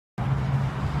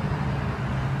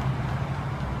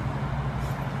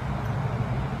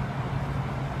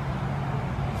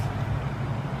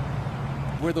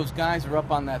where those guys are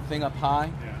up on that thing up high,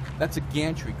 Yeah. that's a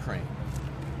gantry crane.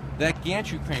 That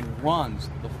gantry crane runs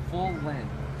the full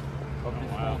length of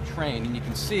this whole train, and you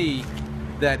can see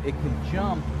that it can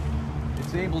jump.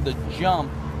 It's able to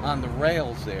jump on the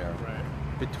rails there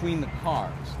between the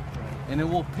cars, and it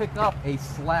will pick up a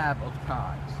slab of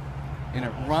ties, and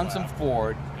it runs them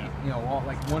forward, you know, all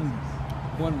like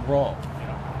one row,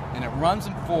 and it runs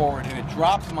them forward, and it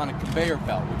drops them on a conveyor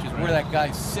belt, which is where that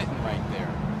guy's sitting right there.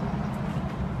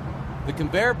 The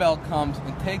conveyor belt comes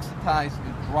and takes the ties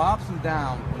and drops them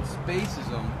down and spaces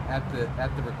them at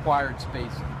the required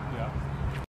spacing.